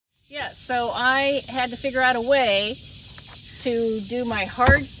that. So I had to figure out a way to do my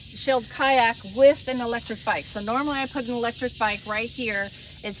hard-shelled kayak with an electric bike. So normally I put an electric bike right here.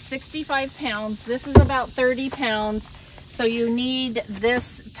 It's 65 pounds. This is about 30 pounds. So you need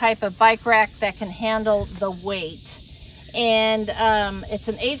this type of bike rack that can handle the weight. And it's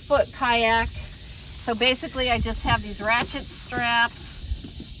an 8-foot kayak. So basically I just have these ratchet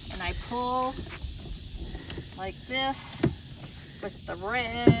straps and I pull like this with the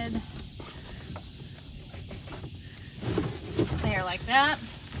red. There, like that.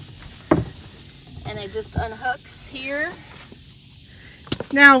 And it just unhooks here.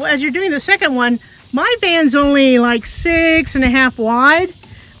 Now, as you're doing the second one, my van's only like 6.5 wide.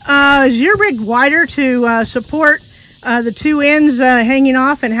 Is your rig wider to support the two ends hanging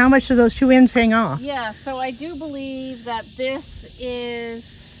off, and how much do those two ends hang off? Yeah, so I do believe that this is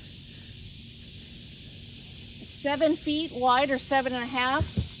 7 feet wide or 7.5.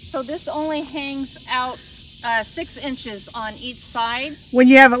 So this only hangs out 6 inches on each side. When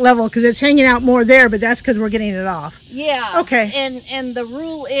you have it level, because it's hanging out more there, but that's because we're getting it off. Yeah. Okay. And the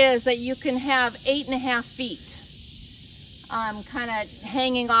rule is that you can have 8.5 feet kind of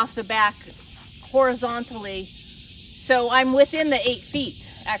hanging off the back horizontally. So I'm within the 8 feet,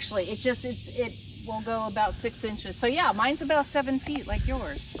 actually. It will go about 6 inches. So yeah, mine's about 7 feet like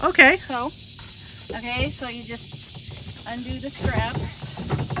yours. Okay. So you just undo the straps.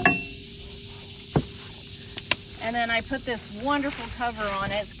 And then I put this wonderful cover on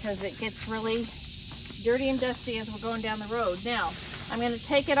it because it gets really dirty and dusty as we're going down the road. Now, I'm going to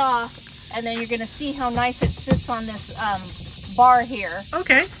take it off, and then you're going to see how nice it sits on this bar here.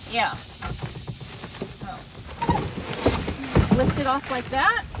 Okay. Yeah. So, just lift it off like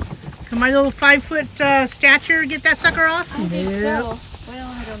that. Can my little 5-foot stature get that sucker off? I think so. Well,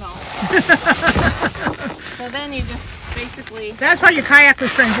 I don't know. So then you just basically... That's why your kayak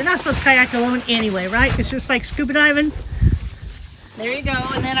with friends. You're not supposed to kayak alone anyway, right? It's just like scuba diving. There you go.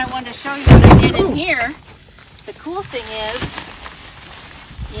 And then I wanted to show you what I did in here. The cool thing is,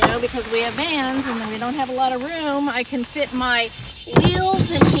 you know, because we have vans and we don't have a lot of room, I can fit my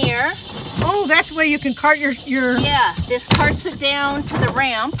wheels in here. Oh, that's where you can cart your... Yeah, this carts it down to the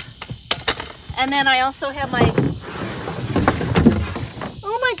ramp. And then I also have my...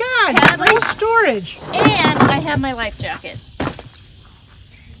 Oh my God, great storage. And I have my life jacket.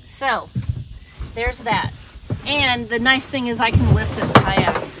 So, there's that. And the nice thing is I can lift this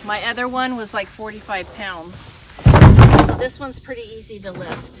kayak. My other one was like 45 pounds. So this one's pretty easy to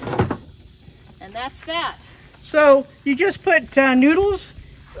lift. And that's that. So you just put noodles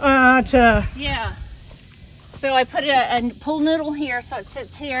to... Yeah. So I put a pull noodle here so it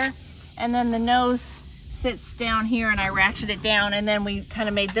sits here. And then the nose sits down here and I ratchet it down. And then we kind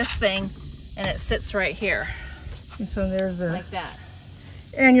of made this thing and it sits right here. And so there's a... Like that.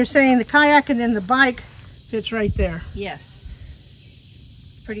 And you're saying the kayak and then the bike fits right there. Yes.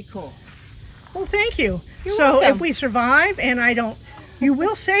 It's pretty cool. Well, thank you. You're welcome. If we survive and I don't, you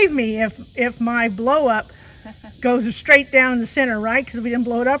will save me if my blow up goes straight down the center, right? Because we didn't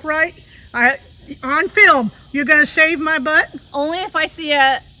blow it up right. On film, you're going to save my butt? Only if I see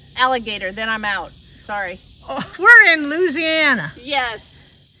a alligator, then I'm out. Sorry. Oh, we're in Louisiana. Yes.